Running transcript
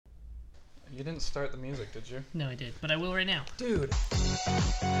You didn't start the music, did you? No, I did, but I will right now. Dude.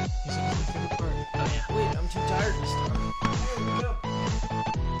 Oh yeah. Wait, I'm too tired to start.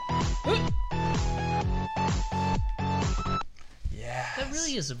 Yeah. That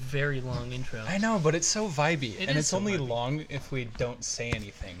really is a very long intro. I know, but it's so vibey. It and is it's so only vibey. long if we don't say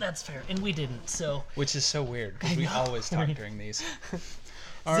anything. That's fair, and we didn't. So Which is so weird, because we always talk during these.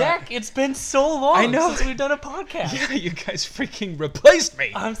 All Zach, right. it's been so long I know. since we've done a podcast. Yeah, you guys freaking replaced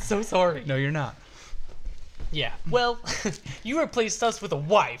me. I'm so sorry. No, you're not. Yeah. Well, you replaced us with a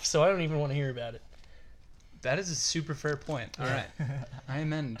wife, so I don't even want to hear about it. That is a super fair point. All right. I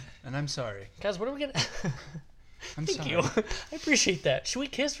amend, and I'm sorry. Guys, what are we gonna? I'm Thank sorry. you. I appreciate that. Should we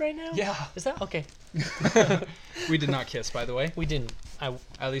kiss right now? Yeah. Is that okay? We did not kiss, by the way. We didn't.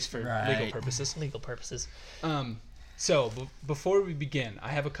 At least for legal purposes. Legal purposes. So, before we begin, I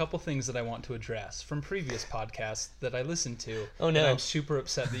have a couple things that I want to address from previous podcasts that I listened to. Oh, no. And I'm super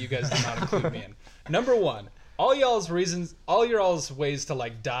upset that you guys did not include me in. Number one, all y'all's ways to,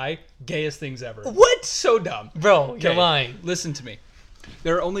 like, die, gayest things ever. What? So dumb. Bro, you're Okay, lying. Listen to me.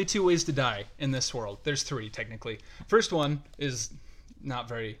 There are only 2 ways to die in this world. There's 3, technically. First one is not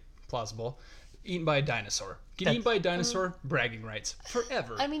very plausible. Eaten by a dinosaur. Get eaten by a dinosaur, bragging rights.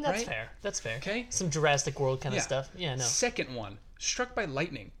 Forever. I mean, that's right? fair. That's fair. Okay. Some Jurassic World kind of Yeah. stuff. Yeah, no. Second one, struck by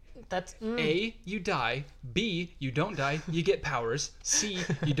lightning. That's... A, you die. B, you don't die, you get powers. C,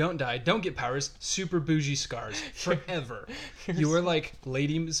 you don't die, don't get powers. Super bougie scars. Forever. You were like,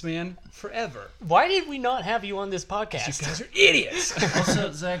 ladies man, forever. Why did we not have you on this podcast? You guys are idiots.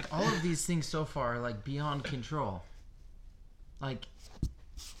 Also, Zach, all of these things so far are like beyond control. Like,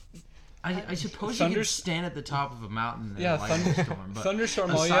 I suppose you could stand at the top of a mountain in a thunderstorm, but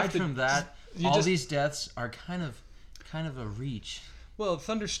thunderstorm. All you aside have to, from that, you all just- these deaths are kind of a reach. Well,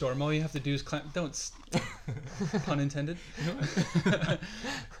 thunderstorm. All you have to do is climb. Pun intended.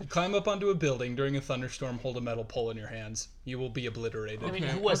 Climb up onto a building during a thunderstorm. Hold a metal pole in your hands. You will be obliterated. I mean,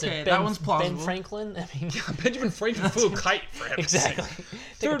 Okay, who was okay, it? that one's plausible. Ben Franklin? I mean, Benjamin Franklin flew a kite for heaven's sake. exactly.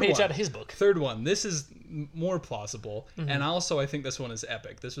 Take a page out of his book. Third one. This is more plausible, and also I think this one is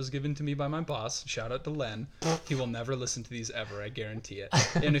epic. This was given to me by my boss. Shout out to Len. He will never listen to these ever. I guarantee it.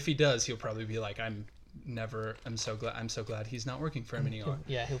 And if he does, he'll probably be like, I'm so glad he's not working for him anymore.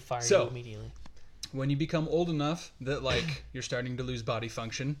 Yeah, he'll fire So- you immediately. When you become old enough that like you're starting to lose body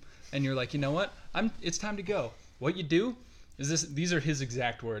function, and you're like, you know what, it's time to go. What you do is this. These are his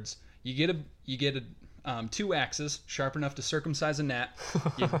exact words. You get a 2 axes sharp enough to circumcise a gnat.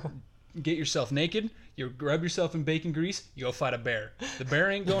 You get yourself naked. You rub yourself in bacon grease. You go fight a bear. The bear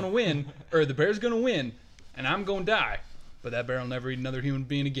ain't gonna win, or the bear's gonna win, and I'm gonna die. But that bear will never eat another human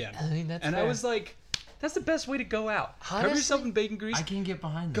being again. I mean, that's and I fair. was like, that's the best way to go out. Cover Honestly, yourself in bacon grease. I can get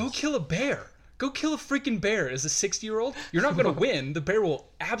behind this. Go kill a bear. Go kill a freaking bear as a 60-year-old. You're not going to win. The bear will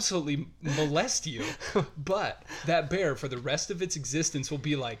absolutely molest you. But that bear, for the rest of its existence, will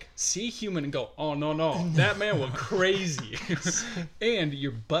be like, see human and go, oh, no. That man was crazy. And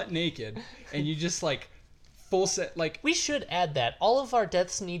you're butt naked. And you just like full set, like. We should add that. All of our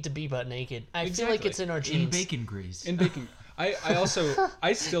deaths need to be butt naked. I feel like Exactly. it's in our in genes. bacon grease. In bacon.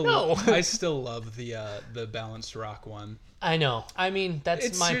 I still No. love the balanced rock one. I know. I mean, that's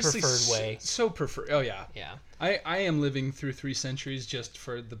It's my seriously preferred way. So preferred. Oh yeah. Yeah. I am living through 3 centuries just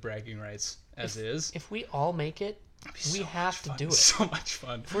for the bragging rights as is. If we all make it, we So have much to fun. do it. So much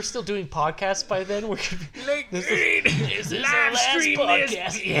fun. If we're still doing podcasts by then, we're gonna be. This is our Live last stream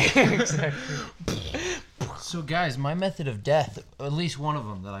podcast. Yeah, exactly. So, guys, my method of death, at least one of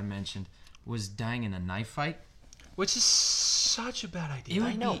them that I mentioned, was dying in a knife fight. Which is such a bad idea.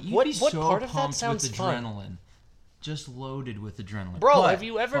 I know. You'd What be part so of that pumped sounds with fun? adrenaline. Just loaded with adrenaline. Bro, But- have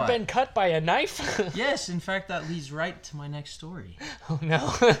you ever but- been cut by a knife? Yes, in fact, that leads right to my next story. Oh no.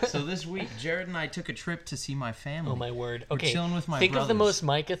 So this week, Jared and I took a trip to see my family. Oh my word. We're Okay. chilling with my think of the brothers. most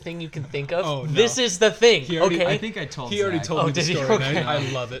Micah thing you can think of. Oh, no. This is the thing. already- Okay. I think I told He already Zach. told me the did he? story, and Okay. I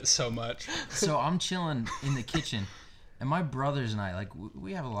love it so much. So I'm chilling in the kitchen, and my brothers and I, like,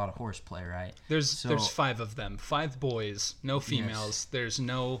 we have a lot of horseplay, right? There's 5 of them, 5 boys, no females. There's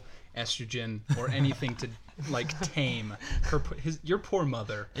no estrogen or anything to like tame your poor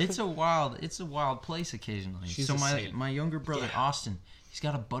mother. It's a wild place occasionally. She's so a my saint. my younger brother Austin, he's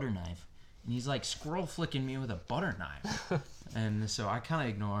got a butter knife, and he's like squirrel flicking me with a butter knife. And so I kind of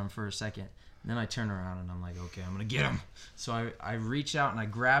ignore him for a second. And then I turn around and I'm like, okay, I'm gonna get him. So I reach out and I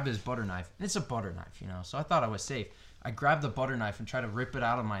grab his butter knife, and it's a butter knife, you know. So I thought I was safe. I grab the butter knife and try to rip it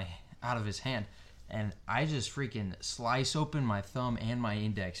out of his hand, and I just freaking slice open my thumb and my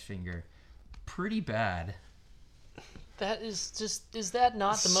index finger, pretty bad. That is that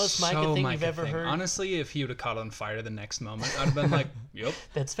not the most Micah So thing Micah you've ever thing. heard? Honestly, if he would have caught on fire the next moment, I'd have been like, yep.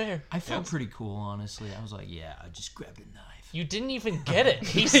 That's fair. I felt pretty cool, honestly. I was like, yeah, I just grabbed a knife. You didn't even get it.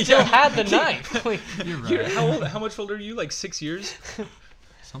 He still had the knife. Like, You're right. How much older are you? Like 6 years?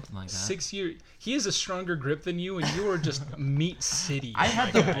 Something like that. 6 years. He has a stronger grip than you, and you are just meat city. I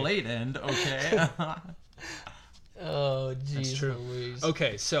had the blade end, okay? oh, jeez. That's true. Louise.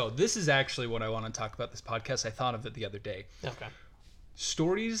 Okay, so this is actually what I want to talk about this podcast. I thought of it the other day. Okay.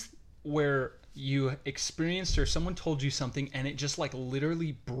 Stories where you experienced or someone told you something and it just like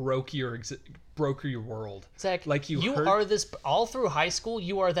literally broke your world. Zach, Like you heard... are this all through high school.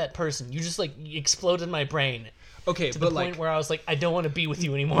 You are that person. You just like exploded my brain Okay, to but the like point where I was like, I don't want to be with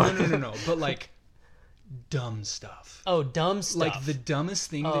you anymore. no. But like dumb stuff. Oh, dumb stuff. Like the dumbest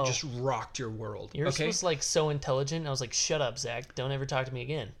thing that Oh. just rocked your world. Yours okay? was like so intelligent. I was like, shut up, Zach. Don't ever talk to me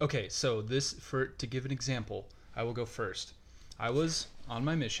again. Okay, so to give an example, I will go first. I was on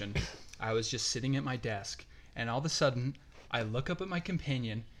my mission. I was just sitting at my desk, and all of a sudden, I look up at my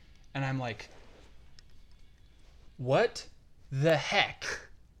companion, and I'm like, what the heck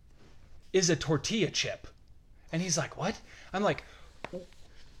is a tortilla chip? And he's like, what? I'm like,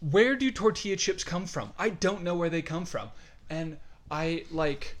 where do tortilla chips come from? I don't know where they come from. And I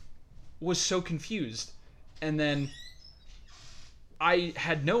like was so confused. And then I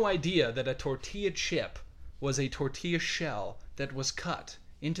had no idea that a tortilla chip was a tortilla shell that was cut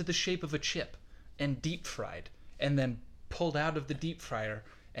into the shape of a chip and deep fried and then pulled out of the deep fryer,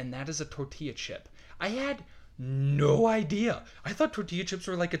 and that is a tortilla chip. I had no idea. I thought tortilla chips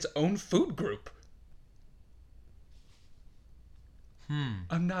were like its own food group.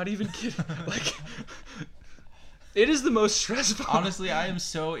 I'm not even kidding. Like, it is the most stressful. Honestly, I am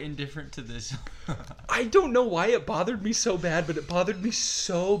so indifferent to this. I don't know why it bothered me so bad, but it bothered me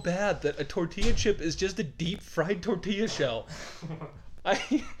so bad that a tortilla chip is just a deep fried tortilla shell.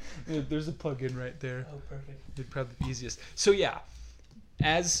 There's a plug-in right there. Oh, perfect. It'd probably be easiest. So yeah,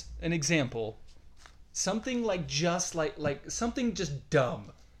 as an example, something like something just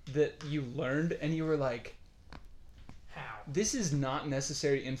dumb that you learned and you were like, How? this is not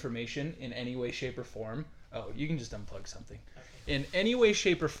necessary information in any way, shape, or form. Oh, you can just unplug something. Okay. In any way,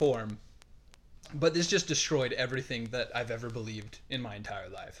 shape, or form, but this just destroyed everything that I've ever believed in my entire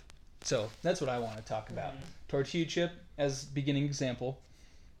life. So that's what I want to talk about. Tortilla chip as beginning example.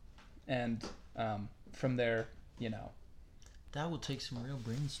 And from there, That will take some real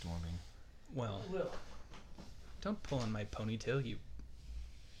brainstorming. well, don't pull on my ponytail, you...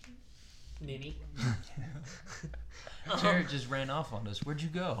 Ninny. Jared just ran off on us. Where'd you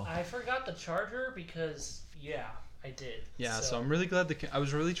go? I forgot the charger because, yeah, I did. Yeah, so I'm really glad I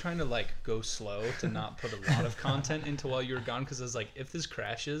was really trying to like go slow to not put a lot of content into while you were gone, because I was like, if this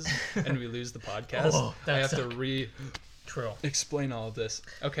crashes and we lose the podcast, I have to True. explain all of this.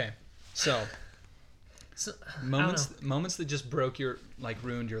 Okay, so moments that just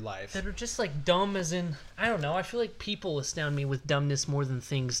ruined your life. That are just like dumb, as in, I don't know. I feel like people astound me with dumbness more than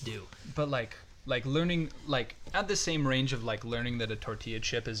things do. But like learning, like at the same range of like learning that a tortilla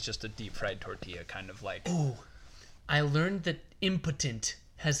chip is just a deep fried tortilla, kind of like. Ooh, I learned that impotent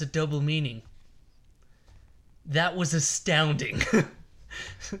has a double meaning. That was astounding.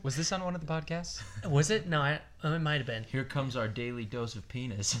 Was this on one of the podcasts? Was it? No, it might have been. Here comes our daily dose of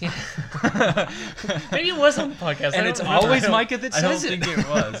penis. Maybe it was on the podcast. And it's always Micah that I don't says it. think it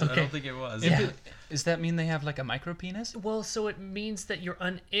was. Okay. I don't think it was. Yeah. Does that mean they have like a micro penis? Well, so it means that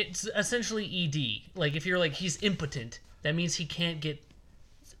it's essentially ED. Like if you're like, he's impotent, that means he can't get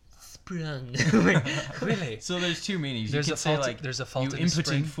sprung. Really? So there's two meanings. There's you a could say fault- like there's a fault you in the spring.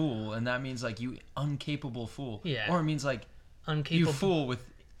 impotent fool, and that means like you incapable fool. Yeah. Or it means like Uncapable. you fool with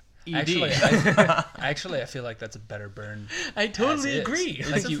ED. Actually, I feel like that's a better burn. I totally as is. agree. It's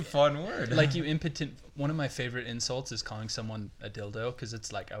Like a you- fun word. Like you impotent. One of my favorite insults is calling someone a dildo, because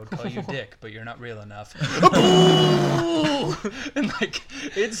it's like, I would call you dick, but you're not real enough. And like,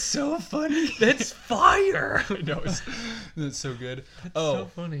 it's so funny. That's fire. I know, that's so good. So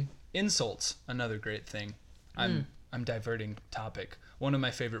funny. Insults, another great thing. I'm diverting topic. One of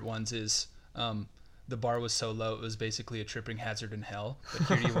my favorite ones is the bar was so low it was basically a tripping hazard in hell,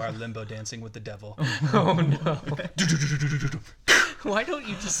 but here you are limbo dancing with the devil. Oh no. Why don't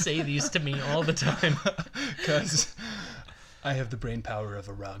you just say these to me all the time? Because I have the brain power of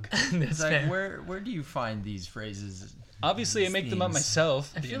a rug. That's it's like, fair. where do you find these phrases? Obviously, I make them up Things.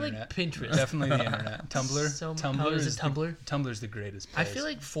 myself. I The feel like internet. Pinterest. Definitely the internet. Tumblr. Tumblr is it Tumblr? Tumblr's the greatest I place. feel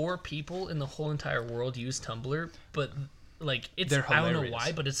like 4 people in the whole entire world use Tumblr, but like it's They're I don't know hilarious.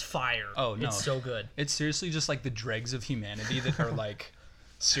 why, but it's fire. Oh, no. It's so good. It's seriously just like the dregs of humanity that are like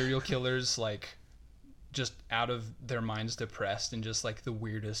serial killers, like just out of their minds depressed and just like the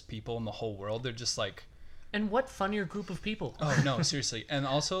weirdest people in the whole world. They're just like, And what funnier group of people? oh no, seriously. And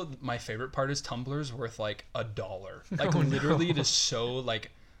also my favorite part is Tumblr's worth like $1. Like literally it is so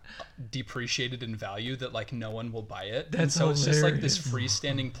like depreciated in value that like no one will buy it. And so it's just like this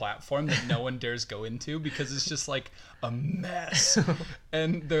freestanding platform that no one dares go into because it's just like a mess.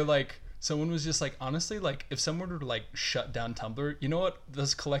 And they're like, someone was just like, honestly, like if someone were to like shut down Tumblr, you know what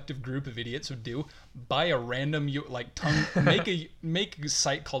this collective group of idiots would do? Buy a random make a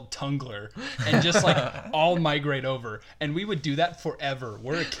site called Tungler and just like all migrate over, and we would do that forever.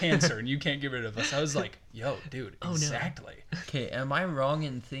 We're a cancer and you can't get rid of us. I was like, yo, dude, exactly. Okay, am I wrong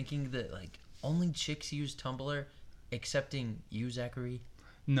in thinking that like only chicks use Tumblr, excepting you, Zachary?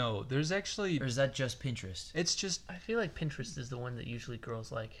 No, there's actually, Or is that just Pinterest? it's just I feel like Pinterest is the one that usually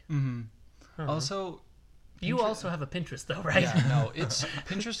girls like. also. You also have a Pinterest though, right? Yeah, no, it's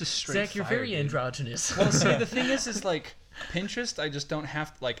Pinterest is straight. Zach, you're fire, very dude. androgynous. Well, see, the thing is like Pinterest, I just don't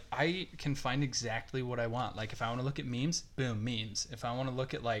have like I can find exactly what I want. Like if I want to look at memes, boom, memes. If I want to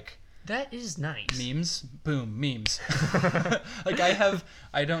look at like That is nice. memes, boom, memes. Like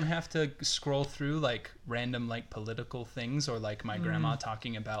I don't have to scroll through like random like political things or like my grandma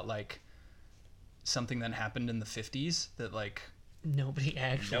talking about like something that happened in the 50s that like Nobody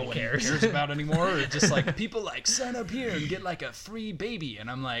actually no one cares. cares about anymore, or just like people like sign up here and get like a free baby, and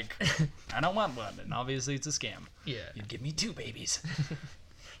I'm like, I don't want one, and obviously it's a scam. Yeah. You'd give me 2 babies.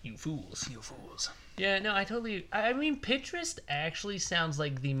 You fools. You fools. Yeah, no, I mean, Pinterest actually sounds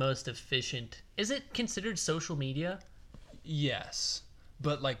like the most efficient. Is it considered social media? Yes,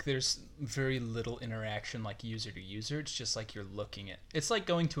 but like there's very little interaction like user to user. It's just like you're looking at, it's like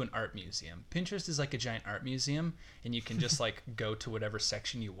going to an art museum. Pinterest is like a giant art museum, and you can just like go to whatever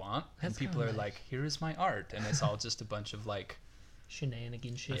section you want, and That's people are kinda nice. like, here is my art, and it's all just a bunch of like,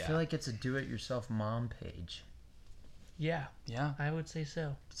 Shenanigan shit. I Yeah. feel like it's a do-it-yourself mom page. Yeah, yeah, I would say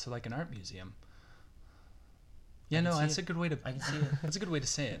so. it's like an art museum. Yeah, can no, see that's it. a good way to. I can see it. That's a good way to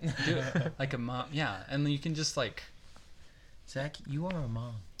say it. Do it like a mom. Yeah, and you can just like, Zach, you are a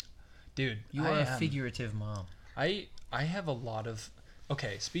mom. dude, You I are a am. figurative mom. I have a lot of.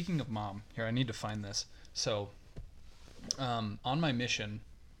 Okay, speaking of mom, here I need to find this. So, on my mission,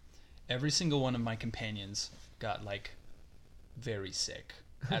 every single one of my companions got like very sick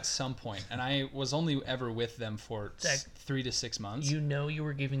at some point, and I was only ever with them for Zach, 3 to 6 months. You know you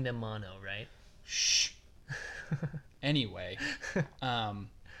were giving them mono, right? Shh. Anyway,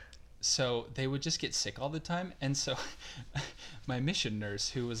 so they would just get sick all the time, and so my mission nurse,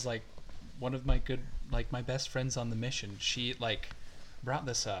 who was like one of my good, like my best friends on the mission, she like brought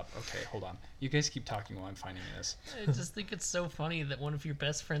this up. Okay, hold on. You guys keep talking while I'm finding this. I just think it's so funny that one of your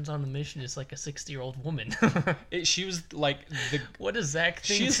best friends on the mission is like a 60-year-old woman. She was like the. What does Zach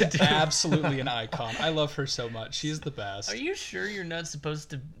think She's to do? absolutely an icon. I love her so much. She's the best. Are you sure you're not supposed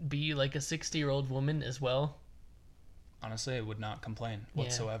to be like a 60-year-old woman as well? Honestly, I would not complain Yeah.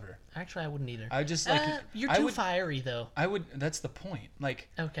 whatsoever. Actually, I wouldn't either. I just like. You're I too would, fiery though. I would. That's the point. Like,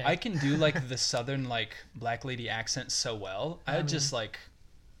 Okay. I can do like the southern like black lady accent so well. I just like,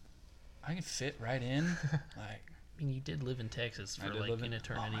 I can fit right in. Like, I mean, you did live in Texas I for did like live an in.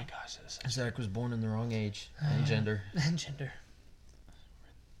 eternity. Oh my gosh, this is Zach was born in the wrong age and gender. And gender.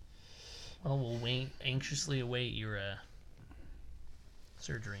 Well, we'll anxiously await your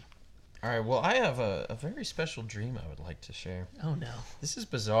surgery. All right, well, I have a very special dream I would like to share. Oh no. This is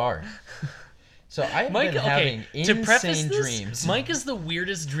bizarre. So I've Mike, been having okay, to preface insane this, dreams. Mike is the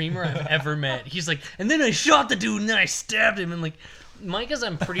weirdest dreamer I've ever met. He's like, and then I shot the dude and then I stabbed him, and like, Mike is,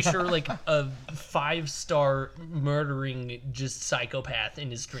 I'm pretty sure, like a 5-star murdering just psychopath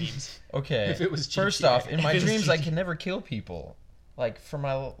in his dreams. Okay, If it was first GTA. off, in my If it was dreams, I GTA. can never kill people. Like, for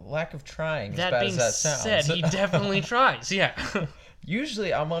my lack of trying, That as bad being as that sounds. said, he definitely tries. Yeah.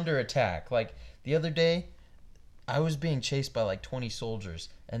 Usually, I'm under attack. Like, the other day, I was being chased by like 20 soldiers,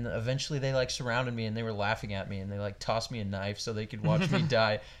 and eventually they like surrounded me and they were laughing at me, and they like tossed me a knife so they could watch me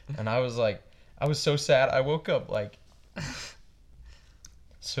die. And I was like, I was so sad. I woke up like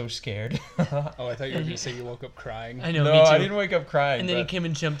so scared. Oh, I thought you were gonna say you woke up crying. I know, No, me too. I didn't wake up crying. And then he but came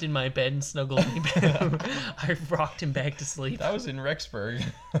and jumped in my bed and snuggled me back. I rocked him back to sleep. that was in Rexburg.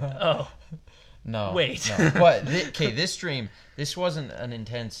 Oh, No. Wait. No. But okay, this dream, this wasn't an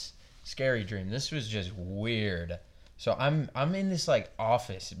intense, scary dream. This was just weird. So I'm in this like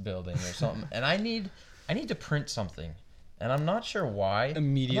office building or something, and I need to print something, and I'm not sure why.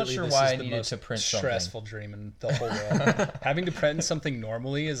 Immediately, I'm not sure this why is I the needed most to print stressful dream in the whole world. Having to print something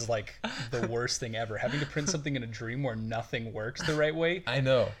normally is like the worst thing ever. Having to print something in a dream where nothing works the right way, something. I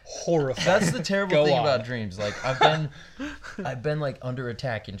know. horrifying. That's the terrible Go thing on. about dreams. Like I've been like under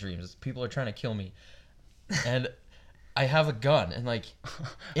attack in dreams. People are trying to kill me. and I have a gun, and like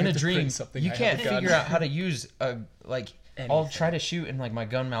in a dream, you can't figure out how to use a like. I'll try to shoot, and like my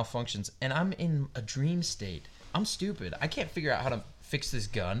gun malfunctions, and I'm in a dream state. I'm stupid. I can't figure out how to fix this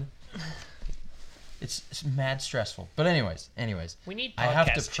gun. It's mad stressful. But anyways, we need podcast I have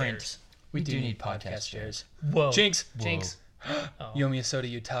to print. chairs. We do need podcast chairs. Whoa, Jinx. Oh. You owe me a soda.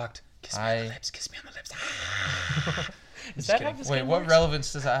 You talked. Kiss me on the lips. Kiss me on the lips. Is that how this Wait, game what works?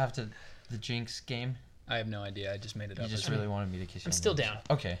 relevance does that have to the Jinx game? I have no idea. I just made it up. You just really wanted me to kiss you. I'm on still the down.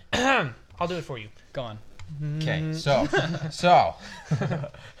 lips. Okay. I'll do it for you. Go on. Okay. So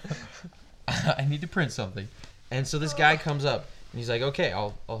I need to print something, and so this guy comes up and he's like, "Okay,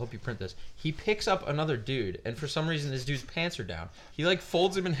 I'll help you print this." He picks up another dude, and for some reason this dude's pants are down. He like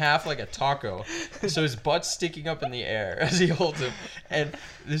folds him in half like a taco, so his butt's sticking up in the air as he holds him, and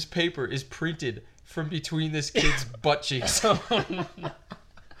this paper is printed from between this kid's butt cheeks.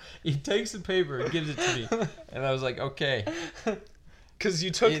 He takes the paper and gives it to me, and I was like, "Okay." Because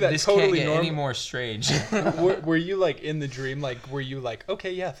you took that this totally can't get normal. any more strange. Were you like in the dream? Like, were you like,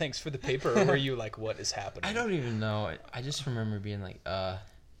 okay, yeah, thanks for the paper? Or were you like, what is happening? I don't even know. I just remember being like,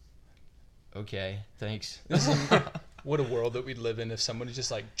 okay, thanks. What a world that we'd live in if someone was just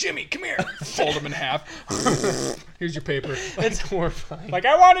like, Jimmy, come here, fold him in half. Here's your paper. That's horrifying. Like,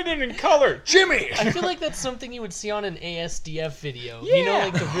 I wanted it in color, Jimmy. I feel like that's something you would see on an ASDF video. You know,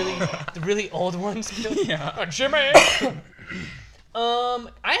 like the really old ones. Yeah. Jimmy. I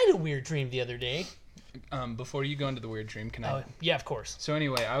had a weird dream the other day. Before you go into the weird dream, can I? Yeah, of course. So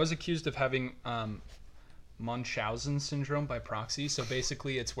anyway, I was accused of having Munchausen syndrome by proxy. So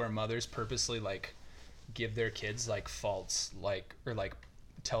basically, it's where mothers purposely like give their kids like false or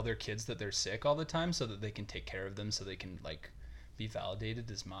tell their kids that they're sick all the time so that they can take care of them, so they can like be validated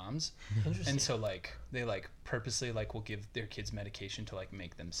as moms. Interesting. And so like they like purposely like will give their kids medication to like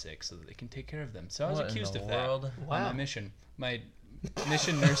make them sick so that they can take care of them. So I was accused of that on my mission. My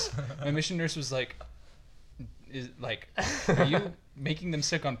mission nurse was like, are you making them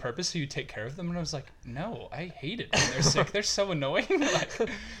sick on purpose so you take care of them? And I was like, no, I hate it when they're sick. They're so annoying. Like,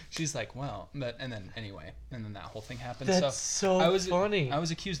 she's like, well, and then that whole thing happened. That's so funny. I was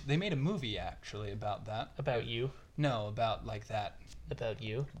accused. They made a movie actually about that. About you? No, about like that. About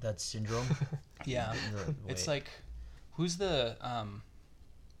you? That syndrome? Yeah. It's like, who's the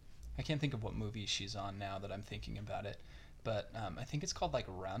I can't think of what movie she's on now that I'm thinking about it. But I think it's called like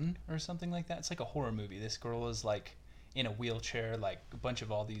Run or something like that. It's like a horror movie. This girl is like in a wheelchair, like a bunch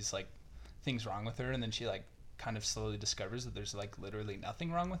of all these like things wrong with her, and then she like kind of slowly discovers that there's like literally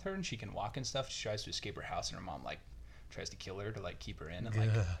nothing wrong with her, and she can walk and stuff. She tries to escape her house, and her mom like tries to kill her to like keep her in and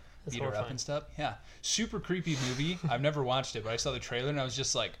like beat her up and stuff. Yeah, super creepy movie. I've never watched it, but I saw the trailer and I was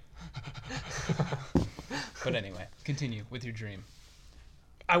just like. But anyway, continue with your dream.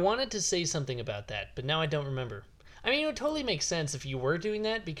 I wanted to say something about that, but now I don't remember. I mean, it would totally make sense if you were doing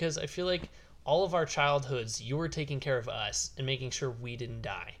that, because I feel like all of our childhoods, you were taking care of us and making sure we didn't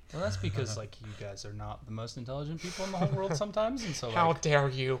die. Well, that's because like you guys are not the most intelligent people in the whole world sometimes, and so like, How dare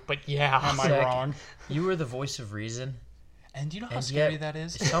you? But yeah, am I wrong? You were the voice of reason. And do you know how scary that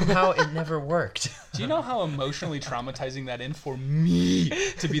is? Somehow it never worked. Do you know how emotionally traumatizing that is for me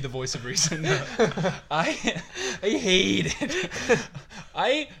to be the voice of reason? I hate it.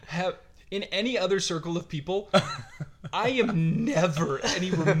 I have, in any other circle of people, I am never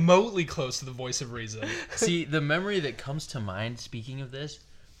any remotely close to the voice of reason. See, the memory that comes to mind, speaking of this,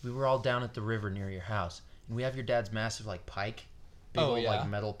 we were all down at the river near your house, and we have your dad's massive like pike. Big old like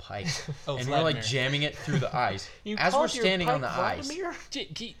metal pike. And we're like jamming it through the ice. As we're standing on the ice.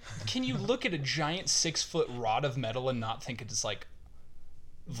 Can you look at a giant 6-foot rod of metal and not think it's like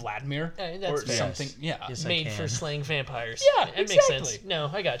Vladimir that's or fair. something? Yes. Yeah. Yes, Made for slaying vampires. Yeah, it makes exactly. sense.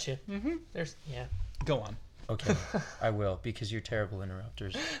 No, I got you. Mm-hmm. Go on. Okay, I will, because you're terrible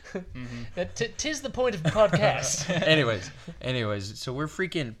interrupters. Tis the point of the podcast. Anyways, so we're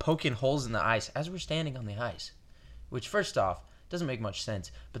freaking poking holes in the ice as we're standing on the ice. Which, first off, doesn't make much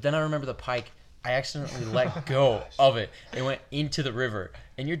sense. But then I remember the pike, I accidentally let go of it. It went into the river.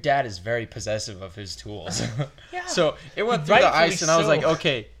 And your dad is very possessive of his tools. Yeah. So it went through the ice, and I was so. like,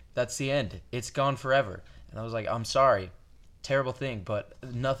 okay, that's the end. It's gone forever. And I was like, I'm sorry. Terrible thing, but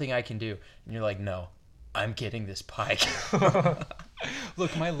nothing I can do. And you're like, no, I'm getting this pike.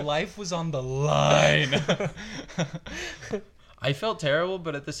 Look, my life was on the line. I felt terrible,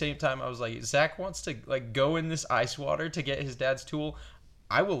 but at the same time, I was like, Zach wants to like go in this ice water to get his dad's tool.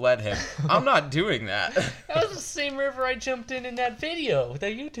 I will let him. I'm not doing that. That was the same river I jumped in that video,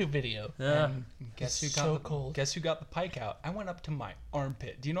 that YouTube video. Yeah. And guess It's who got so the, cold. Guess who got the pike out? I went up to my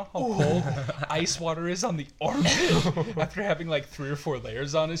armpit. Do you know how cold ice water is on the armpit? After having like 3 or 4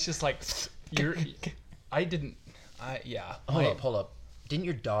 layers on, it's just like I didn't. Yeah. Hold up. Didn't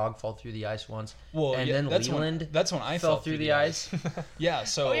your dog fall through the ice once? Well, and yeah, then that's Leland when I fell through the ice. Yeah.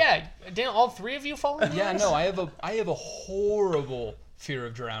 So. Oh yeah, didn't all three of you fall in? Yeah. No, I have a horrible fear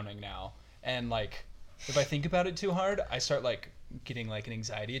of drowning now, and like, if I think about it too hard, I start like getting like an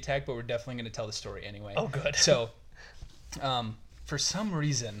anxiety attack. But we're definitely going to tell the story anyway. Oh, good. So, for some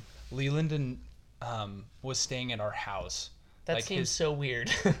reason, Leland was staying at our house. That Like, seems so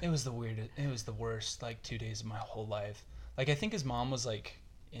weird. It was the weirdest. It was the worst like 2 days of my whole life. Like I think his mom was like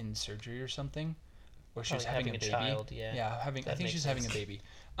in surgery or something, or she was Probably having a baby. child, yeah. Yeah, I That think she was makes having a sense. baby.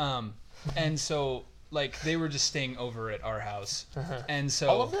 And so like they were just staying over at our house, and so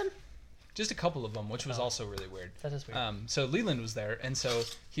All of them? just a couple of them, which was also really weird. That is weird. So Leland was there, and so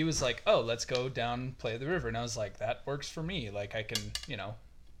he was like, "Oh, let's go down play at the river," and I was like, "That works for me. Like I can,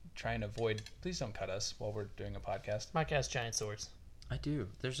 try and avoid. Please don't cut us while we're doing a podcast." Mike has giant swords. I do.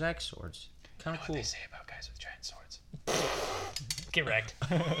 There's axe swords. Kind of What cool. they say about guys with giant swords. Get wrecked.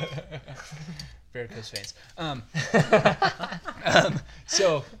 Varicose veins.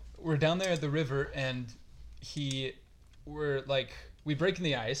 So we're down there at the river, and we break in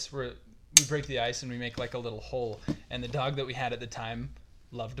the ice. We break the ice and we make like a little hole. And the dog that we had at the time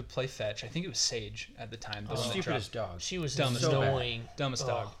loved to play fetch. I think it was Sage at the time. The one that Stupidest dropped. dog. She was Dumbest dog. annoying. Dumbest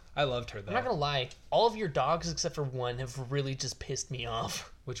dog. Ugh. I loved her though. I'm not gonna lie. All of your dogs except for one have really just pissed me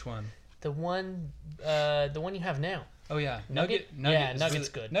off. Which one? The one you have now. Oh yeah, Nugget? Nugget. Yeah, is Nugget's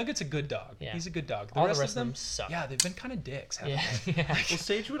good. Nugget's a good dog. Yeah. He's a good dog. All the rest of them suck. Yeah, they've been kind of dicks. Haven't Yeah, they? yeah. Well,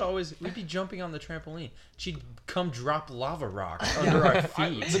 Sage we'd be jumping on the trampoline. She'd come drop lava rocks under our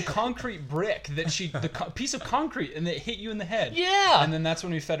feet. The concrete brick that piece of concrete, and it hit you in the head. Yeah. And then that's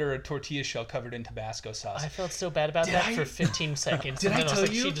when we fed her a tortilla shell covered in Tabasco sauce. I felt so bad about that for 15 seconds. Did and I then tell was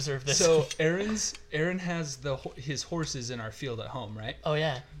like, you? she deserved this. So Aaron has his horses in our field at home, right? Oh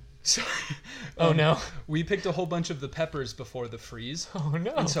yeah. So, Oh no. we picked a whole bunch of the peppers before the freeze. Oh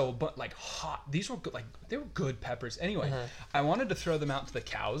no. And so, but like hot, these were good, they were good peppers. Anyway, I wanted to throw them out to the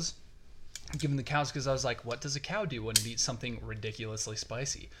cows, give them the cows, because I was like, what does a cow do when it eats something ridiculously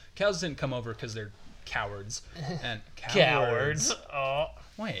spicy? Cows didn't come over because they're cowards. And Cowards. Oh.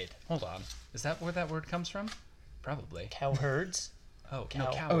 Wait, hold on. Is that where that word comes from? Probably. Cow herds. Oh, no,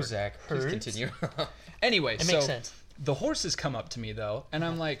 Cow- coward. Oh, Zach, please Herds? continue. Anyway, It so makes sense. the horses come up to me though, and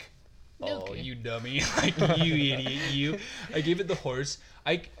I'm like, "Oh, Okay. you dummy! Like you idiot, you!" I gave it the horse.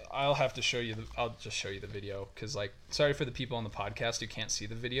 I'll have to show you. I'll just show you the video because, like, sorry for the people on the podcast who can't see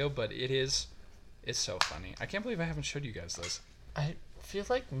the video, but it's so funny. I can't believe I haven't showed you guys this. I feel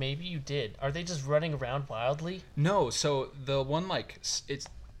like maybe you did. Are they just running around wildly? No, so the one it's.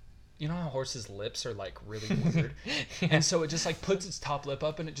 You know how horses' lips are like really weird, and so it just like puts its top lip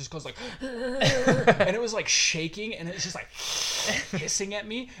up and it just goes like, and it was like shaking and it was just like hissing at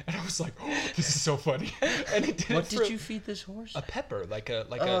me, and I was like, oh, this is so funny. And it did What it for did you feed this horse? a pepper, like a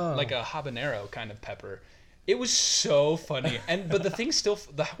Oh. habanero kind of pepper. It was so funny, but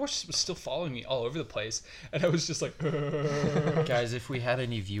the horse was still following me all over the place, and I was just like, Guys, if we had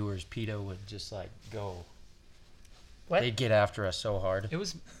any viewers, PETA would just like go. What? They'd get after us so hard. It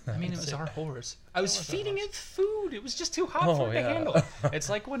was our horse. I was was our feeding it food. It was just too hot Oh, for it to yeah. handle. It's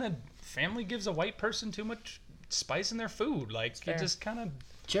like when a family gives a white person too much spice in their food. Like, fair. it just kind of...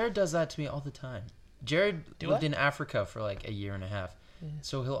 Jared does that to me all the time. Jared lived in Africa for like a year and a half.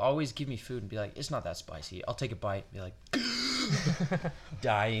 So he'll always give me food and be like, it's not that spicy. I'll take a bite and be like,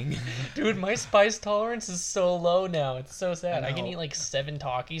 dying. Dude, my spice tolerance is so low now. It's so sad. I can know. eat like 7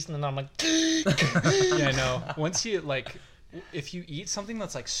 Takis and then I'm like, Yeah, I know. Once you, like... If you eat something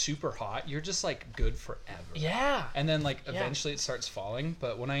that's, like, super hot, you're just, like, good forever. yeah. And then, like, eventually it starts falling.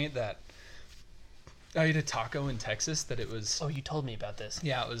 But when I ate that... I ate a taco in Texas that it was... Oh, you told me about this.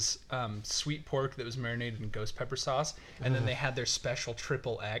 Yeah, it was sweet pork that was marinated in ghost pepper sauce, and then they had their special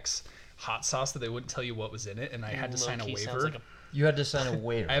XXX hot sauce that they wouldn't tell you what was in it, and I had to sign a Low-key sounds waiver. like You had to sign a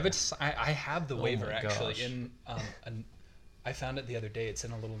waiver. I have the waiver my actually gosh. in I found it the other day. It's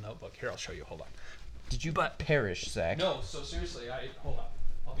in a little notebook. Here, I'll show you. Hold on. Did you perish, Zach? No, so seriously, hold on.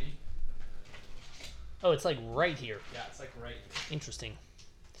 I'll be. Oh, it's like right here. Yeah, it's like right here. Interesting.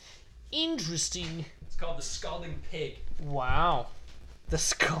 Interesting. It's called the Scalding Pig. Wow. The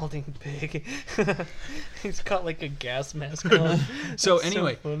scalding pig. He's got like a gas mask on. So That's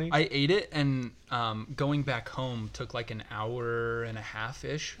anyway, funny. I ate it, and going back home took like an hour and a half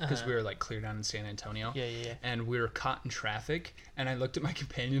ish because we were like clear down in San Antonio. Yeah, yeah, yeah. And we were caught in traffic, and I looked at my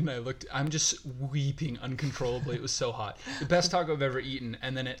companion, and I'm just weeping uncontrollably. It was so hot. The best taco I've ever eaten,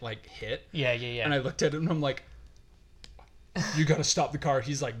 and then it like hit, Yeah, yeah, yeah. and I looked at him, and I'm like, "You gotta stop the car."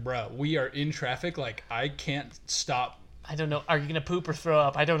 He's like, "Bro, we are in traffic. Like, I can't stop I don't know. Are you gonna poop or throw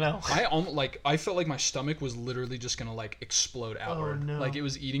up? I don't know. I felt like my stomach was literally just gonna like explode outward. no. Like it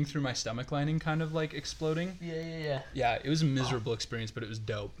was eating through my stomach lining, kind of like exploding. Yeah. Yeah, it was a miserable experience, but it was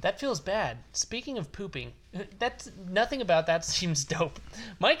dope. That feels bad. Speaking of pooping, that's nothing about that seems dope.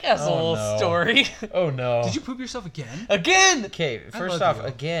 Mike has a little story. Oh no. Did you poop yourself again? Again. Okay, first love off, you.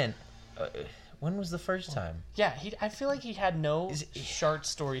 again, when was the first time? Yeah, I feel like he had no shart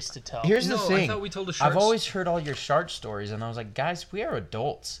stories to tell. Here's the No, thing. I thought we told a I've shark always heard all your shark stories, and I was like, guys, we are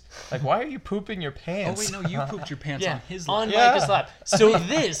adults. Like, why are you pooping your Oh pants? wait, no, you pooped your pants Yeah, on his on lap. Yeah. Micah's lap. So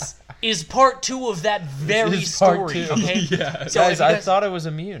this is part 2 of that very is part story. 2. Okay. Yeah. So if Guys, you I thought it was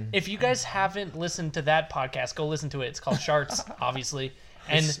immune. If you guys haven't listened to that podcast, go listen to it. It's called Sharts, obviously.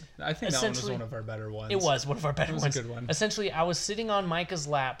 And I think that one was essentially- one of our better ones. it was one of our better was a ones. good one. Essentially, I was sitting on Micah's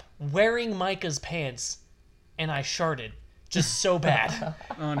lap, wearing Micah's pants, and I sharted just so bad.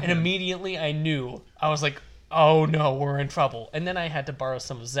 On And him. immediately I knew. I was like, oh no, we're in trouble. And then I had to borrow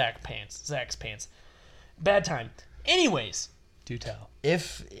some of Zach's pants. Bad time. Anyways, Do tell.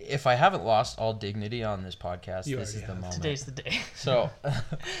 If I haven't lost all dignity on this podcast, You this is already the have. moment. today's the day. So,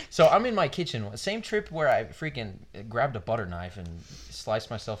 so I'm in my kitchen. Same trip where I freaking grabbed a butter knife and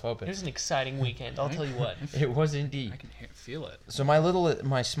sliced myself It open. was an exciting weekend, I'll tell you what. It was indeed. I can feel it. So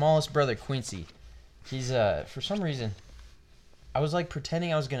my smallest brother Quincy, he's for some reason, I was like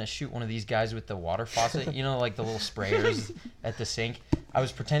pretending I was gonna shoot one of these guys with the water faucet, you know, like the little sprayers at the sink. I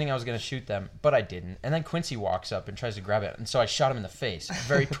was pretending I was gonna shoot them, but I didn't. And then Quincy walks up and tries to grab it, and so I shot him in the face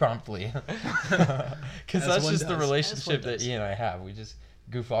very promptly, because that's one just the does. relationship As one that does. he and I have. We just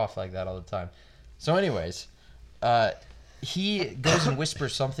goof off like that all the time. So, anyways, he goes and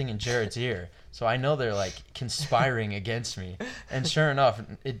whispers something in Jared's ear. So I know they're like conspiring against me. And sure enough,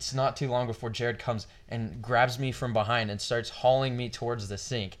 it's not too long before Jared comes and grabs me from behind and starts hauling me towards the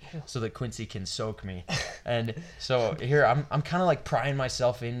sink so that Quincy can soak me. And so here I'm kind of like prying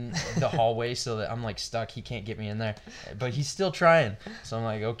myself in the hallway so that I'm like stuck. He can't get me in there. But he's still trying. So I'm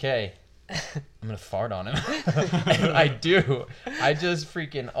like, okay, I'm going to fart on him. And I do. I just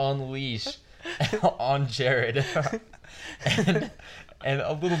freaking unleash on Jared. And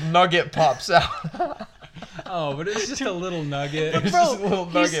a little nugget pops out. Oh, but it's just a little nugget. It's just a little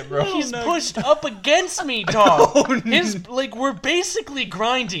nugget, bro. He's nugget. pushed up against me, dog. Oh, His like we're basically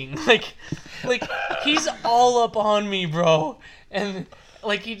grinding. Like he's all up on me, bro. And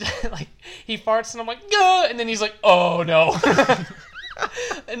like he farts and I'm like, yeah, and then he's like, oh no.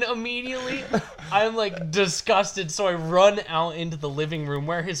 And immediately I'm like disgusted, so I run out into the living room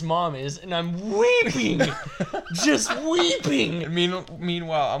where his mom is, and I'm weeping, just weeping.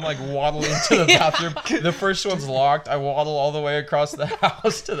 Meanwhile, I'm like waddling to the bathroom. The first one's locked. I waddle all the way across the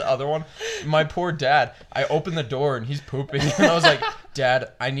house to the other one. My poor dad, I open the door and he's pooping. And I was like,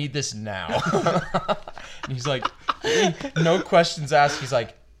 Dad, I need this now. And he's like, no questions asked. He's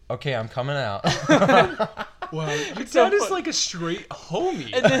like, okay, I'm coming out. Wow, your so dad is fun. like a straight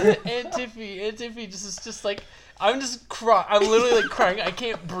homie. And then Aunt Tiffy just like, I'm just crying. I'm literally like crying. I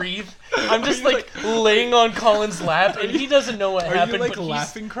can't breathe. I'm just like laying on Colin's lap, and he doesn't know what Are happened. you like but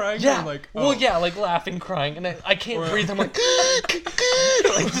laughing, crying? Yeah. Or like, Well, yeah, like laughing, crying, and I can't breathe. I'm like,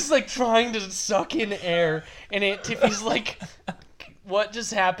 like just like trying to suck in air, and Aunt Tiffy's like, what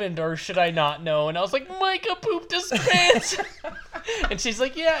just happened, or should I not know? And I was like, Micah pooped his pants. And she's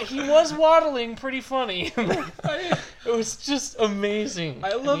like, yeah, he was waddling pretty funny. It was just amazing.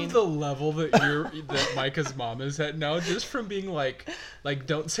 I love the level that Micah's mom is at now, just from being like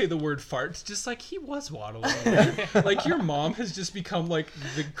don't say the word farts, just like he was waddling. Like your mom has just become like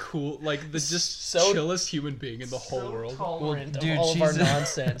the cool, like the just So- chillest human being in the whole world. Tolerant Well, dude, of all of our she's-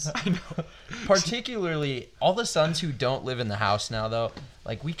 nonsense. I know. Particularly all the sons who don't live in the house now, though,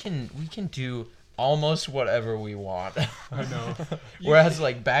 like we can do almost whatever we want. I know. Whereas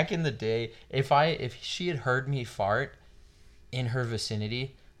like back in the day, if she had heard me fart in her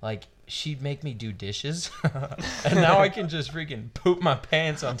vicinity, like she'd make me do dishes. And now I can just freaking poop my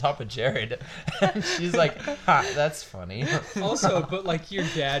pants on top of Jared. And she's like, ha, that's funny. Also, but like your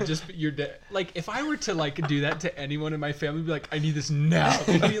dad, like if I were to like do that to anyone in my family, be like, I need this now.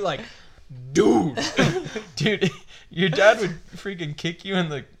 They'd be like, dude. Dude, your dad would freaking kick you in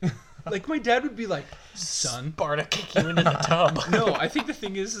the Like my dad would be like, son. Sparta kick you into the tub. No, I think the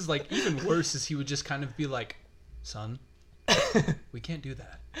thing is like even worse is he would just kind of be like, son, we can't do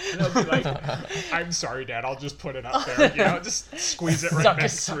that. And I'd be like, I'm sorry, Dad, I'll just put it up there, you know, just squeeze it right Suck back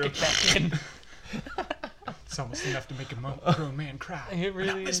it through. back in. It's almost enough to make a grown man cry. It really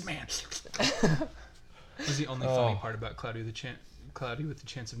Not this is. man. Was the only funny part about Cloudy with the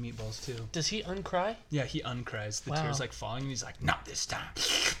Chance of Meatballs too. Does he uncry? Yeah, he uncries. The Wow. tears like falling, and he's like, "Not this time."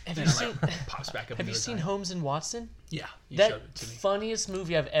 Have And you it, seen? pops back up. Have you seen Holmes and Watson? Yeah, you That showed it to me. funniest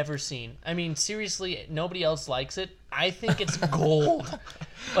movie I've ever seen. I mean, seriously, nobody else likes it. I think it's gold.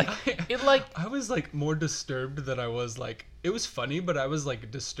 I was like more disturbed than I was like. It was funny, but I was like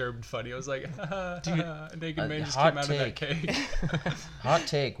disturbed funny. I was like, a naked man just hot came out of that take. cake. Hot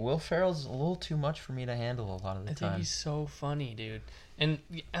take. Will Ferrell's a little too much for me to handle a lot of the I think time. he's so funny, dude. And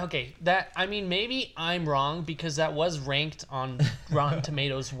okay, maybe I'm wrong because that was ranked on Rotten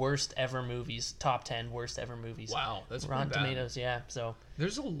Tomatoes worst ever movies, top 10 worst ever movies. Wow, that's Rotten pretty bad. Tomatoes, yeah. So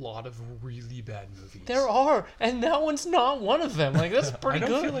There's a lot of really bad movies. there are, and that one's not one of them. Like that's pretty I don't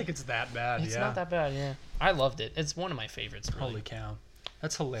good. feel like it's that bad. It's yeah. not that bad, yeah. I loved it. It's one of my favorites. Really. Holy cow,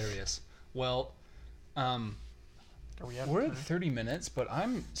 that's hilarious. Well, Are we out of we're time? at 30 minutes, but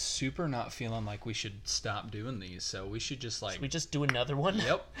I'm super not feeling like we should stop doing these. So we should just like. We just do another one.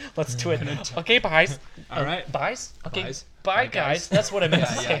 Yep. Let's do it. Okay, buys. All right. Buys. Okay. Buys. Bye, Bye, guys. guys. That's what I meant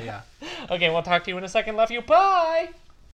to say. Yeah. Okay, we'll talk to you in a second. Love you. Bye.